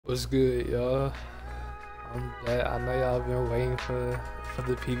What's good, y'all? I'm glad. I know y'all been waiting for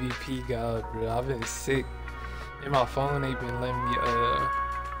the PvP guide, bro. I've been sick. And my phone ain't been letting me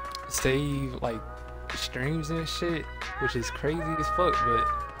save like streams and shit, which is crazy as fuck. But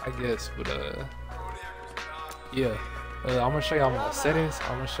I guess, yeah. I'm gonna show y'all my settings.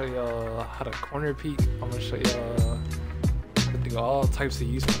 I'm gonna show y'all how to corner peek. I'm gonna show y'all how to do all types of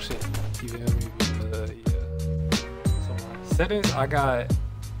useful shit. You feel me? Yeah. So my settings, I got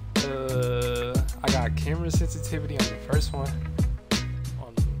camera sensitivity on the first one,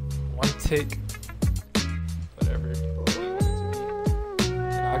 on 1 tick, whatever.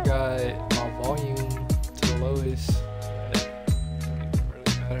 And I got my volume to the lowest. That doesn't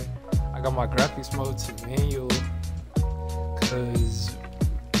really matter. I got my graphics mode to manual, cause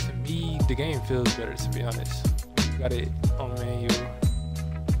to me the game feels better, to be honest. You got it on manual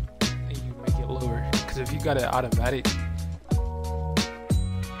and you make it lower. Cause if you got it automatic,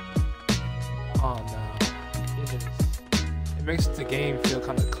 oh no, it makes the game feel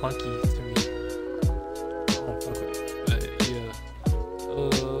kind of clunky to me. I don't fuck with it, but yeah.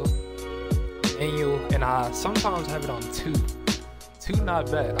 Manual, and I sometimes have it on 2. 2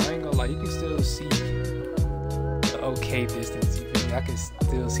 not bad. I ain't gonna lie, you can still see the okay distance. You feel me? I can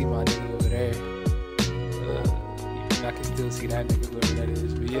still see my nigga over there. I can still see that nigga whoever that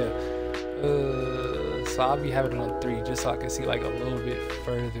is. But yeah. So I'll be having it on 3 just so I can see like a little bit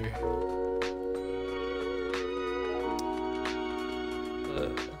further.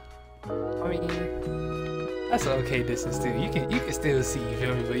 I mean, that's an okay distance too. You can still see, you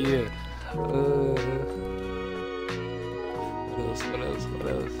feel me? But yeah. What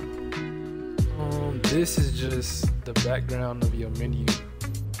else? This is just the background of your menu. You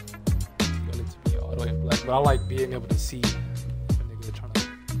want it to be all the way in black, but I like being able to see if a nigga trying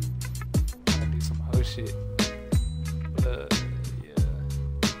to do some hoe shit. Yeah.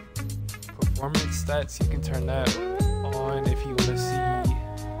 Performance stats, you can turn that on if you want to see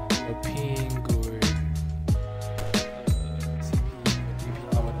a ping or CP, DP,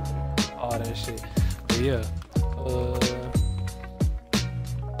 whatever, all that shit. But yeah,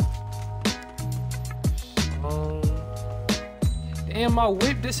 damn, my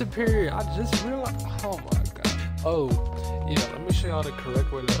whip disappeared. I just realized. Oh my god. Oh yeah, let me show y'all the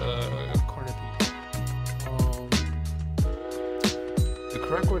correct way to corner peek. The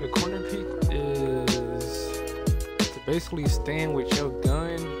correct way to corner peek is to basically stand with your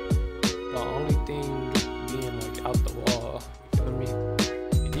gun, the only thing being like out the wall, you feel me?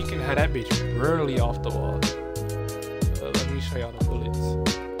 And you can have that bitch rarely off the wall. Let me show y'all the bullets.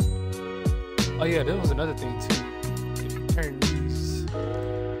 Oh yeah, there was another thing too. If you turn these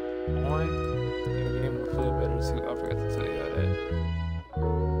on, your game will feel better too. I forgot to tell y'all that.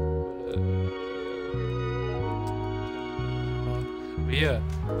 But yeah,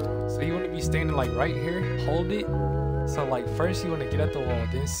 so you want to be standing like right here, hold it. So like first you want to get at the wall,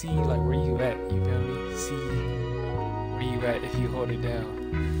 then see like where you at, you feel me? See where you at if you hold it down.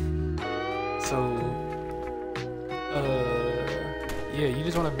 So yeah, you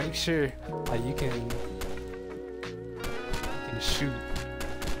just want to make sure like you can shoot.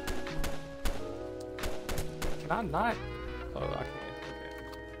 Can I not? Oh, I can't.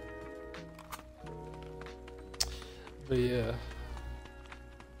 Okay. But yeah.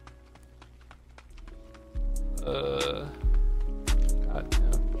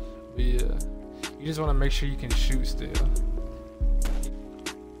 Goddamn. But yeah, you just want to make sure you can shoot still.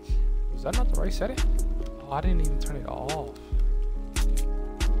 Was that not the right setting? Oh, I didn't even turn it off. Okay.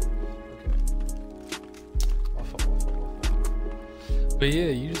 My fault. But yeah,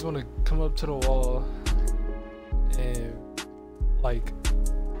 you just want to come up to the wall and like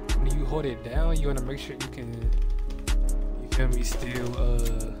when you hold it down, you want to make sure you can, you feel me, still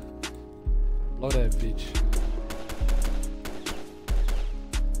blow that bitch.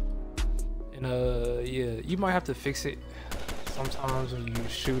 And yeah, you might have to fix it sometimes when you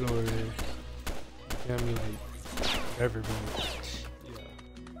shoot or, you feel me, like whatever. But yeah.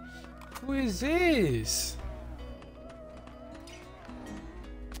 Who is this?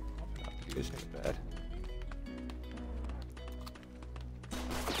 I'm not gonna do this nigga bad.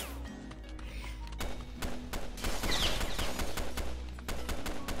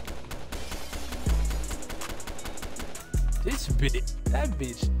 This bitch, that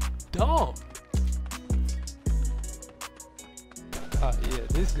bitch dumb. Yeah,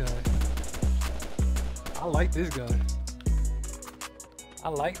 this gun. I like this gun.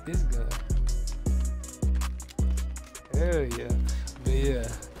 Hell yeah. But yeah,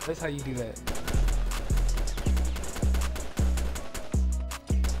 that's how you do that.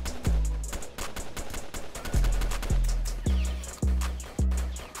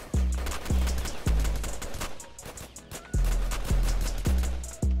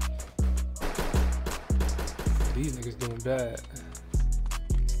 ain't bad.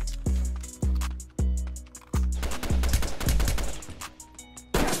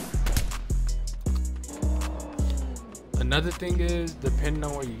 Another thing is, depending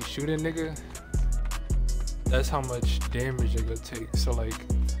on where you shoot a nigga, that's how much damage you're gonna take. So like,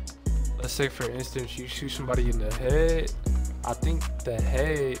 let's say for instance, you shoot somebody in the head. I think the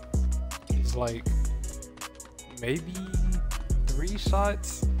head is like maybe 3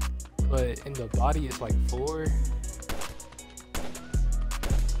 shots, but in the body it's like 4.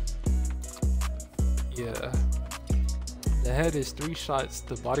 Yeah, the head is 3 shots,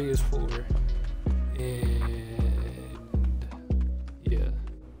 the body is 4, and yeah,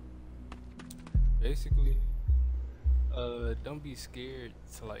 basically, don't be scared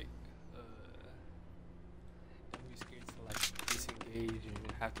to like, disengage and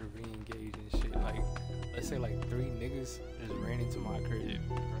have to re-engage and shit. Like, let's say like 3 niggas just ran into my crib,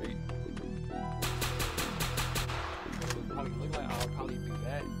 right? So it probably look like I'll probably do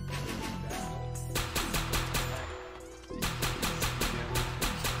that.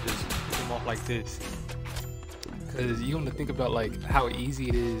 Just pick them off like this. Cause you want to think about like how easy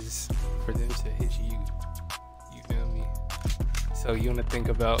it is for them to hit you. You feel me? So you want to think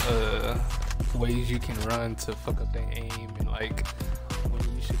about ways you can run to fuck up their aim, and like when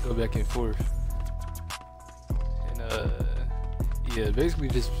you should go back and forth. And yeah, basically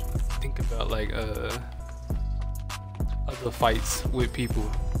just think about like other fights with people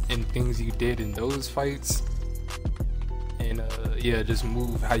and things you did in those fights, and yeah, just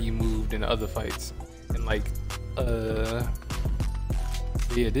move how you moved in other fights. And like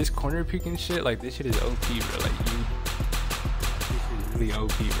yeah, this corner peeking shit, like this shit is OP, bro. Like this shit is really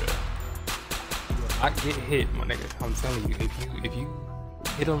OP, bro. I get hit, my nigga. I'm telling you, if you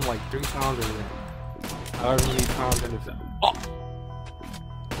hit them like 3 times or however many times in the film. Oh!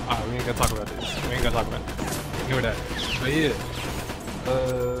 Alright, we ain't gonna talk about this. We ain't gonna talk about this. Ignore that. But yeah,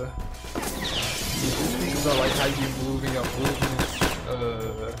 you just think about like how you move and your movements.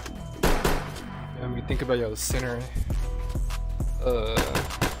 I mean, think about your center.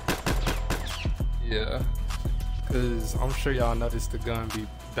 Yeah, cause I'm sure y'all noticed the gun be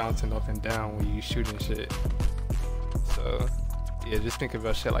bouncing up and down when you shooting shit. So yeah, just think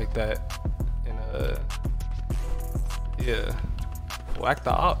about shit like that, and yeah, whack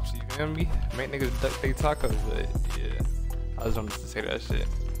the ops. You feel me? Make niggas duck they tacos, but yeah, I just wanted to say that shit.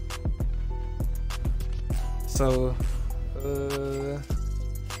 So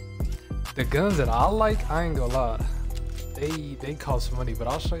the guns that I like, I ain't gonna lie, they cost money, but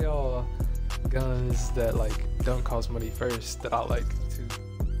I'll show y'all guns that like don't cost money first that I like too.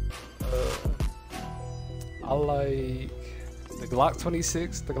 I like the Glock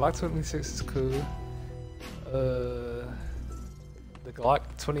 26. The Glock 26 is cool. The Glock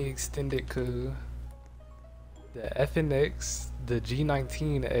 20 extended cool. The FNX, the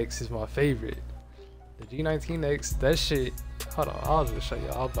G19X is my favorite. The G19X, that shit. Hold on, I'll just show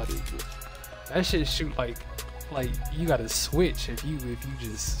y'all. That shit shoot like you gotta switch if you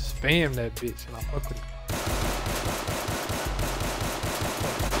just spam that bitch, and I fuck with it.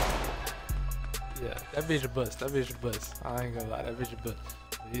 Yeah, that bitch a bust. That bitch a bust. I ain't gonna lie, that bitch a bust.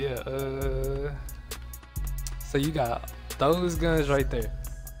 But yeah, so you got those guns right there.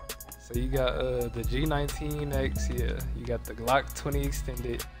 So you got the G19X, yeah. You got the Glock 20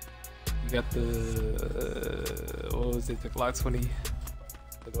 extended. You got the what was it? The Glock 20,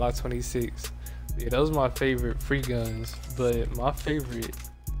 the Glock 26. Yeah, those are my favorite free guns. But my favorite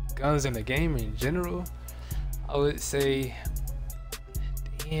guns in the game in general, I would say,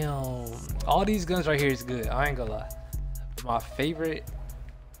 damn, all these guns right here is good. I ain't gonna lie. My favorite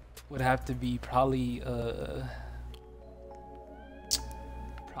would have to be probably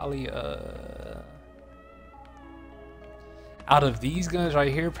out of these guns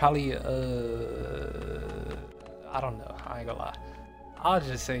right here, probably I don't know, I ain't gonna lie, I'll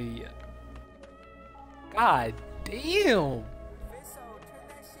just say, god damn,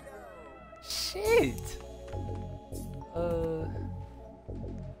 shit,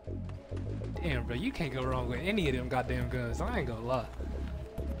 damn bro, you can't go wrong with any of them goddamn guns. I ain't gonna lie.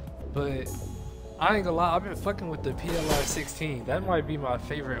 But I ain't gonna lie, I've been fucking with the PLR 16. That might be my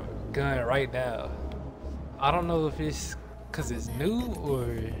favorite gun right now. I don't know if it's cause it's new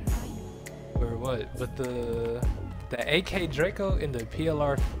or what, but the AK Draco in the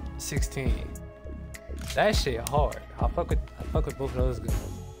PLR 16, that shit hard. I fuck with both of those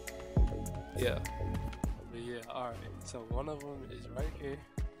guns. Yeah. But yeah, alright. So one of them is right here.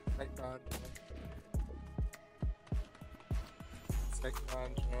 Second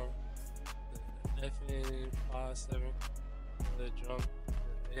round drum. The FN57, the drum,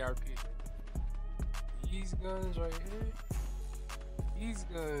 the ARP. these guns right here. These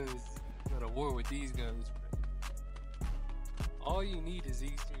guns, you go to war with these guns, bro. All you need is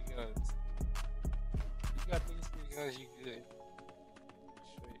these 3 guns. You got these 3 guns, you good.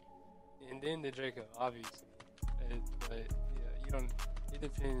 Straight. And then the Draco, obviously. But yeah, you don't. It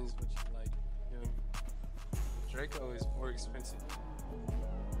depends what you like. You know what I mean? The Draco is more expensive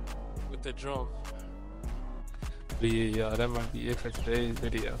with the drum. But yeah, y'all, that might be it for today's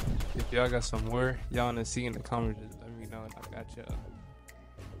video. If y'all got some more y'all wanna see in the comments, just let me know and I got y'all.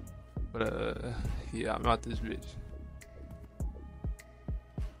 But yeah, I'm out this bitch.